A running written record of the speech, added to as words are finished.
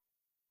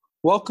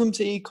Welcome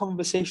to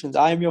E-Conversations.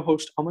 I am your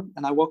host, Aman,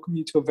 and I welcome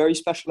you to a very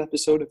special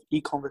episode of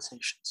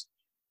E-Conversations.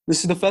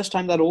 This is the first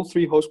time that all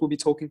three hosts will be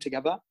talking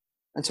together.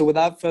 And so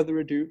without further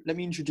ado, let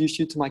me introduce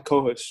you to my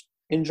co-hosts,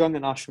 Injung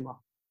and Ashima.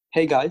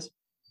 Hey, guys.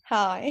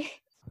 Hi.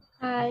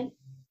 Hi.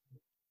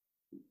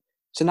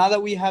 So now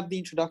that we have the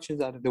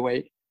introductions out of the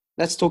way,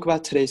 let's talk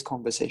about today's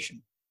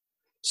conversation.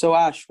 So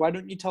Ash, why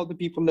don't you tell the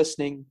people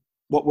listening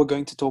what we're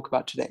going to talk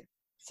about today?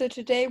 So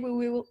today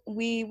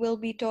we will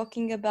be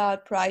talking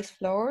about price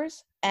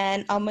floors,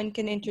 and Aman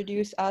can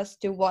introduce us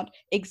to what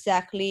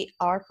exactly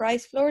are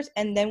price floors,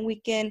 and then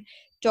we can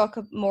talk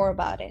more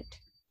about it.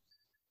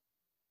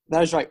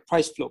 That is right,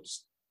 price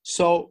floors.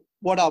 So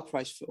what are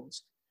price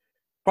floors?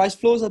 Price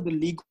floors are the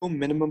legal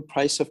minimum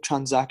price of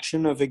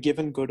transaction of a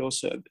given good or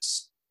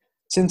service.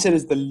 Since it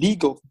is the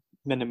legal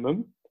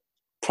minimum,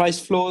 price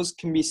floors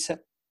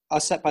are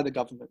set by the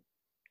government.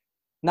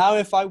 Now,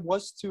 if I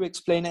was to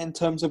explain it in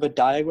terms of a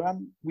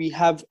diagram, we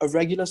have a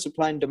regular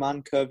supply and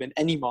demand curve in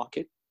any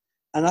market.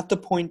 And at the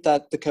point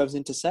that the curves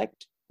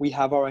intersect, we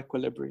have our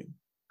equilibrium.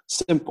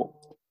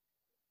 Simple.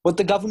 What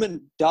the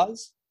government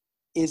does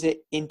is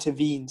it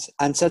intervenes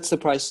and sets the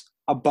price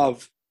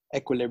above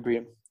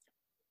equilibrium.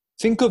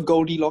 Think of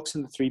Goldilocks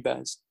and the Three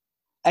Bears.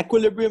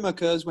 Equilibrium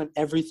occurs when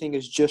everything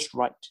is just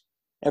right.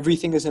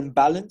 Everything is in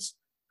balance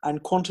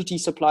and quantity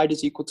supplied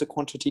is equal to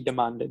quantity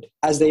demanded,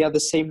 as they are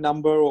the same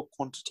number or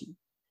quantity.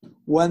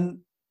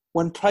 When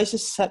price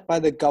is set by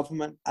the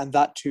government and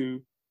that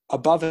too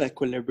above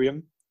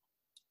equilibrium,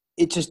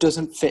 it just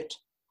doesn't fit.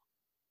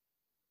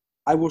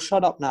 I will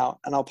shut up now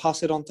and I'll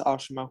pass it on to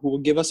Ashima, who will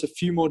give us a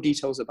few more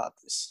details about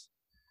this.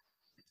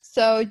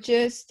 So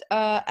just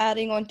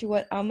adding on to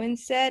what Aman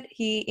said,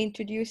 he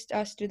introduced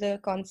us to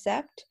the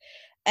concept,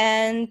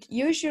 and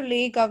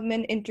usually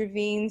government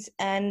intervenes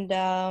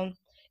and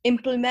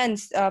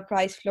implements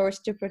price floors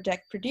to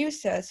protect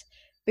producers,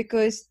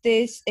 because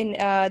this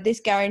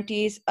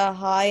guarantees a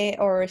high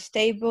or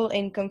stable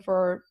income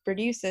for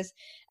producers,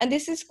 and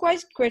this is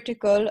quite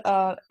critical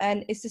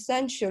and is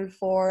essential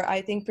for, I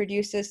think,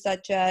 producers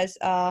such as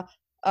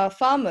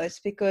farmers,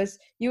 because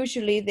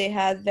usually they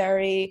have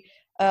they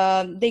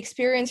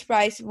experience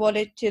price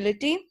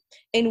volatility,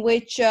 in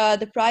which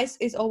the price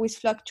is always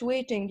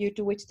fluctuating, due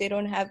to which they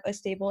don't have a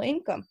stable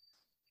income.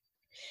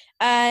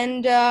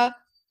 And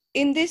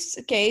in this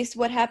case,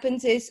 what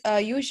happens is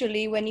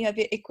usually when you have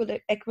your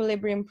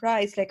equilibrium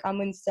price, like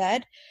Aman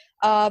said,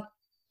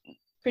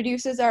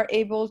 producers are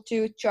able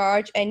to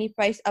charge any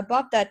price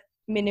above that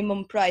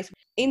minimum price.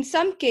 In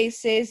some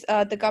cases,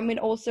 the government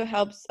also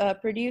helps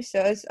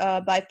producers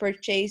by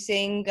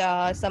purchasing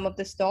some of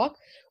the stock,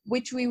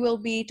 which we will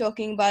be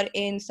talking about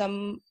in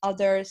some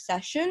other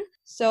session.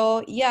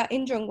 So yeah,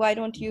 Injung, why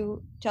don't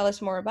you tell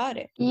us more about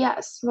it?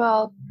 Yes,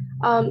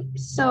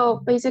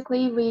 so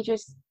basically we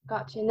just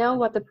got to know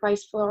what the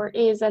price floor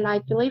is, and I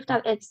believe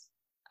that it's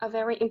a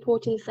very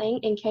important thing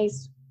in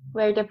case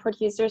where the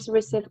producers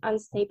receive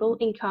unstable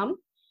income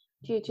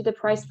due to the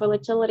price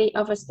volatility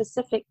of a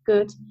specific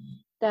good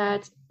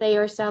that they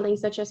are selling,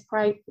 such as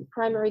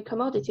primary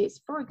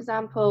commodities. For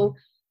example,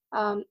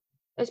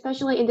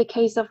 especially in the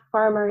case of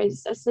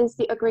farmers, since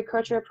the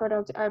agricultural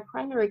products are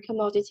primary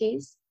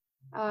commodities,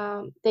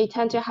 they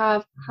tend to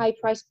have high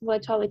price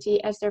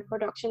volatility as their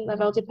production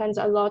level depends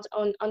a lot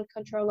on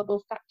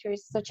uncontrollable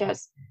factors such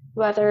as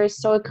weather,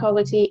 soil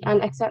quality,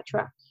 and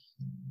etc.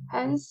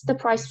 Hence, the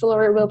price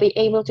floor will be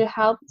able to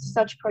help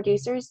such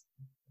producers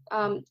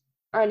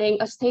earning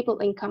a stable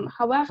income.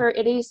 However,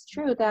 it is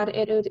true that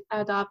it would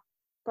add up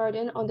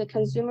burden on the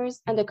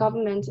consumers and the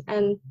government,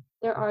 and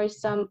there are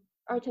some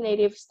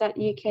alternatives that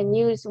you can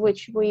use,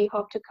 which we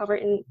hope to cover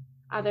in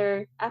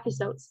other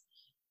episodes.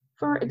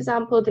 For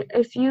example,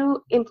 if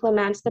you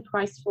implement the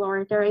price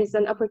floor, there is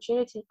an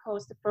opportunity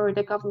cost for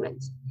the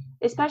government,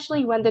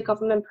 especially when the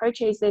government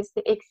purchases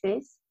the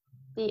excess.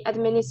 The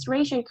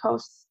administration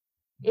costs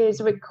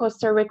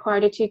are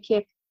required to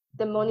keep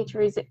the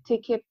monitors, to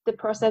keep the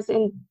process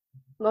in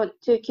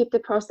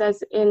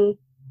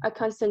a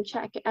constant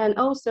check, and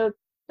also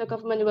the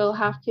government will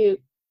have to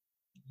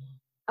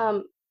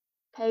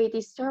pay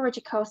the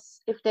storage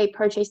costs if they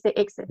purchase the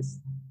excess.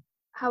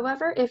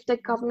 However, if the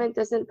government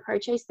doesn't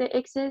purchase the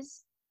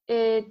excess,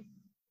 it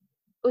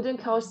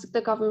wouldn't cost the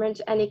government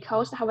any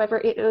cost. However,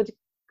 it would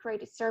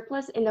create a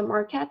surplus in the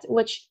market,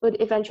 which would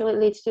eventually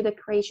lead to the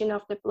creation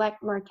of the black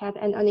market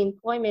and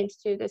unemployment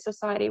to the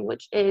society,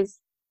 which is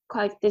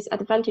quite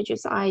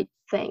disadvantageous, I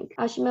think.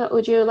 Ashima,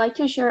 would you like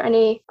to share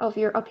any of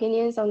your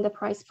opinions on the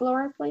price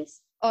floor,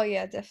 please? Oh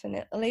yeah,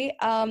 definitely.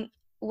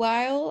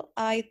 While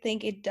I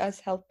think it does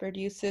help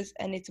producers,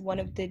 and it's one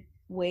of the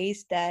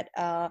ways that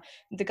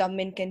the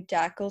government can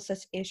tackle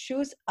such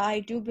issues,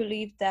 I do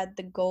believe that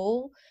the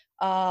goal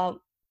of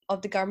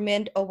the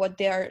government, or what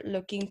they are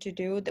looking to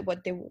do,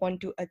 what they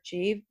want to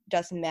achieve,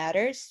 doesn't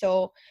matter.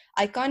 So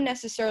I can't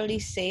necessarily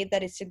say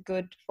that it's a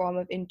good form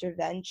of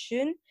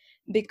intervention,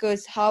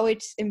 because how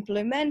it's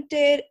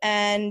implemented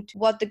and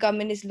what the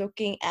government is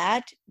looking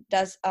at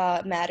does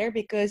matter.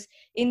 Because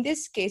in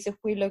this case, if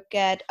we look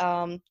at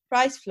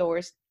price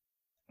floors,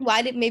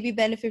 while it may be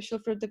beneficial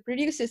for the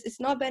producers, it's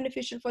not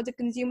beneficial for the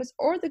consumers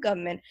or the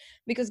government,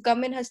 because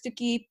government has to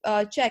keep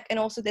check, and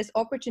also there's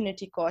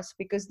opportunity cost,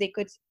 because they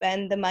could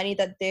spend the money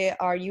that they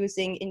are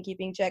using in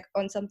keeping check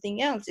on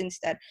something else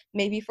instead,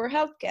 maybe for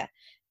healthcare.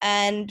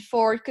 And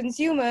for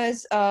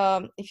consumers,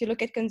 if you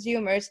look at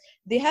consumers,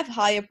 they have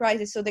higher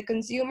prices, so the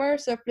consumer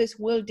surplus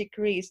will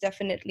decrease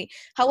definitely.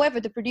 However,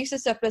 the producer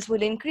surplus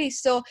will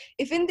increase. So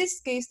if in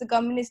this case the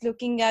government is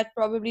looking at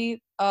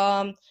probably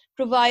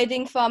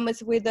providing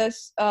farmers with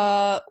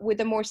a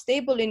more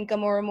stable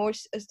income, or a more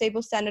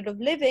stable standard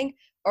of living,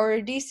 or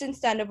a decent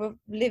standard of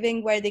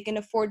living where they can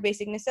afford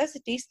basic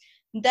necessities,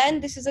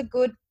 then this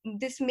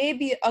may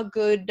be a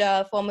good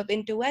form of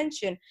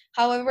intervention.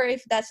 However,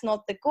 if that's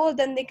not the goal,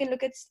 then they can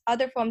look at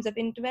other forms of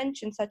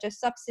intervention, such as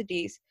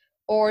subsidies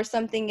or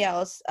something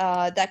else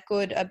that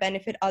could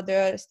benefit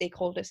other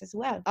stakeholders as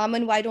well.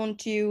 Aman, why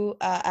don't you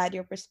add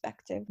your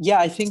perspective? Yeah,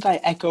 I think I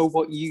echo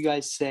what you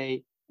guys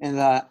say, in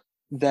that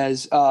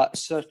there's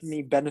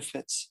certainly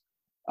benefits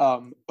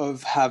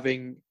of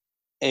having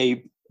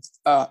a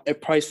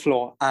price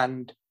floor,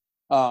 and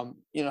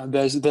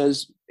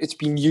there's it's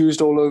been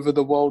used all over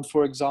the world.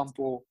 For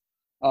example,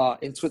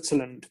 in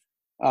Switzerland,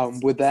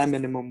 with their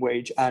minimum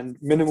wage, and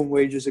minimum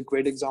wage is a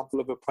great example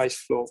of a price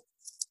floor,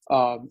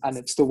 and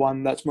it's the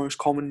one that's most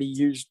commonly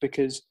used,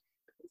 because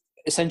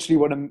essentially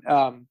what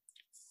a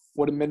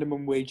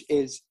minimum wage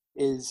is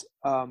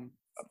a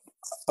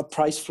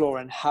price floor,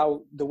 and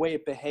how the way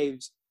it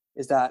behaves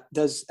is that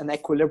there's an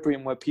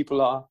equilibrium where people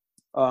are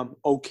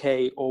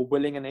okay or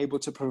willing and able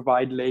to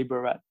provide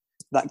labor at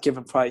that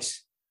given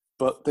price,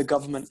 but the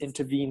government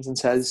intervenes and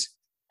says,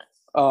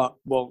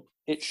 well,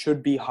 it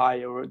should be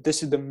higher, or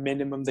this is the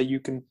minimum that you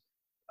can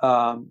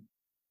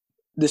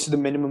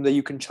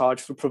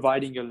charge for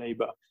providing your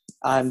labor.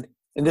 And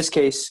in this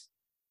case,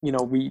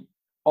 we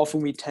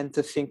tend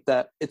to think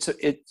that it's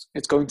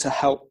going to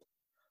help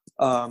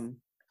the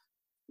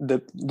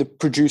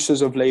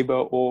producers of labor,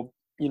 or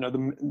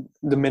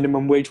the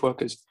minimum wage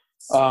workers,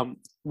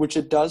 which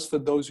it does for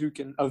those who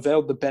can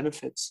avail the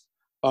benefits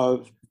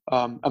of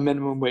a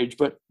minimum wage.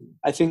 But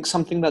I think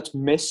something that's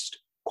missed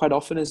quite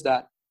often is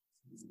that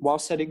while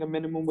setting a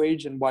minimum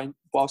wage and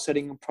while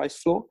setting a price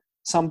floor,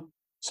 some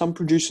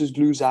producers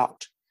lose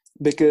out,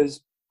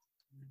 because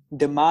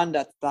demand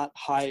at that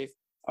high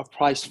a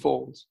price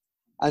falls,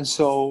 and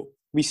so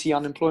we see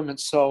unemployment.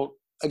 So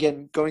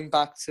again, going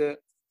back to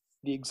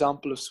the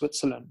example of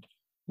Switzerland,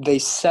 they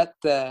set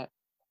their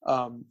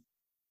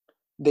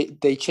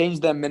they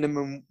changed their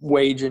minimum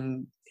wage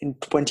in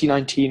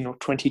 2019 or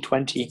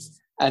 2020,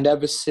 and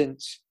ever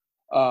since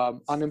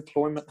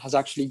unemployment has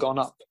actually gone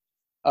up.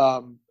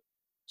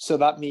 So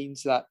that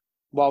means that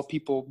while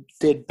people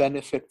did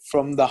benefit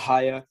from the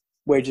higher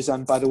wages,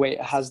 and by the way,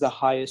 it has the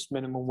highest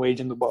minimum wage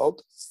in the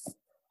world,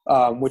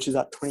 which is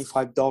at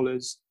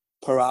 $25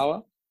 per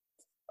hour.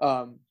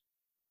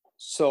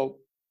 So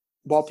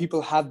while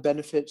people have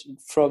benefited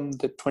from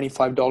the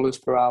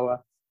 $25 per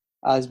hour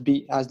as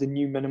the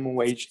new minimum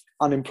wage,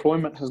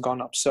 unemployment has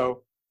gone up.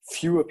 So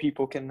fewer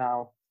people can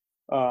now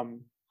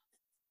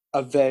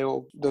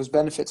avail those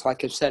benefits,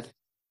 like I've said.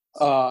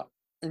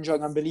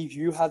 Njung, I believe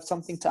you had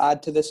something to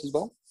add to this as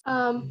well?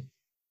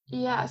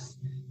 Yes.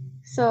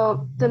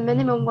 So the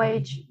minimum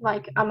wage,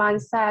 like Aman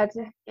said,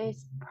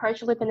 is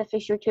partially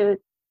beneficial to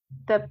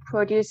the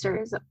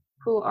producers,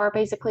 who are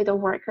basically the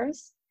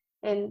workers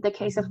in the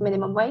case of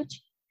minimum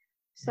wage.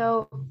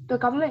 So the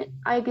government,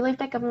 I believe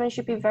the government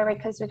should be very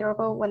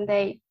considerable when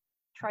they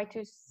try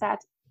to set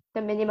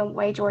the minimum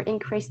wage or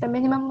increase the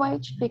minimum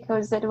wage,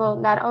 because it will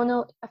not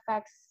only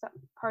affect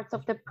parts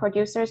of the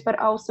producers, but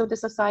also the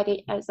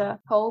society as a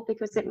whole,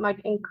 because it might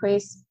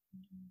increase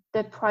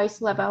the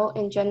price level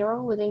in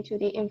general, leading to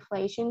the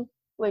inflation,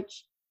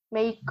 which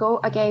may go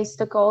against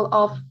the goal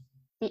of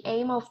the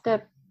aim of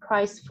the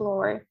price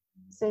floor,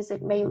 since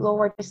it may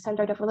lower the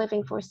standard of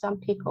living for some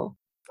people.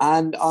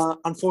 And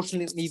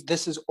unfortunately,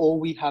 this is all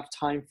we have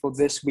time for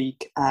this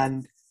week.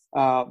 And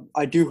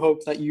I do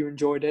hope that you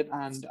enjoyed it.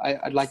 And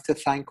I'd like to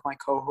thank my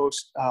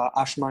co-host,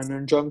 Ashma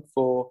and Njung,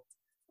 for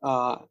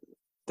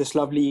this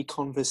lovely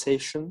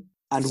conversation.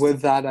 And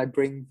with that, I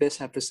bring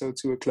this episode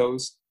to a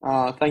close.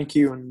 Thank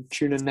you, and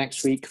tune in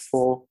next week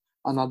for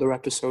another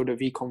episode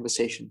of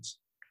E-Conversations.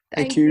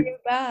 Thank you.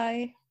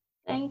 Bye.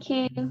 Thank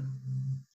you.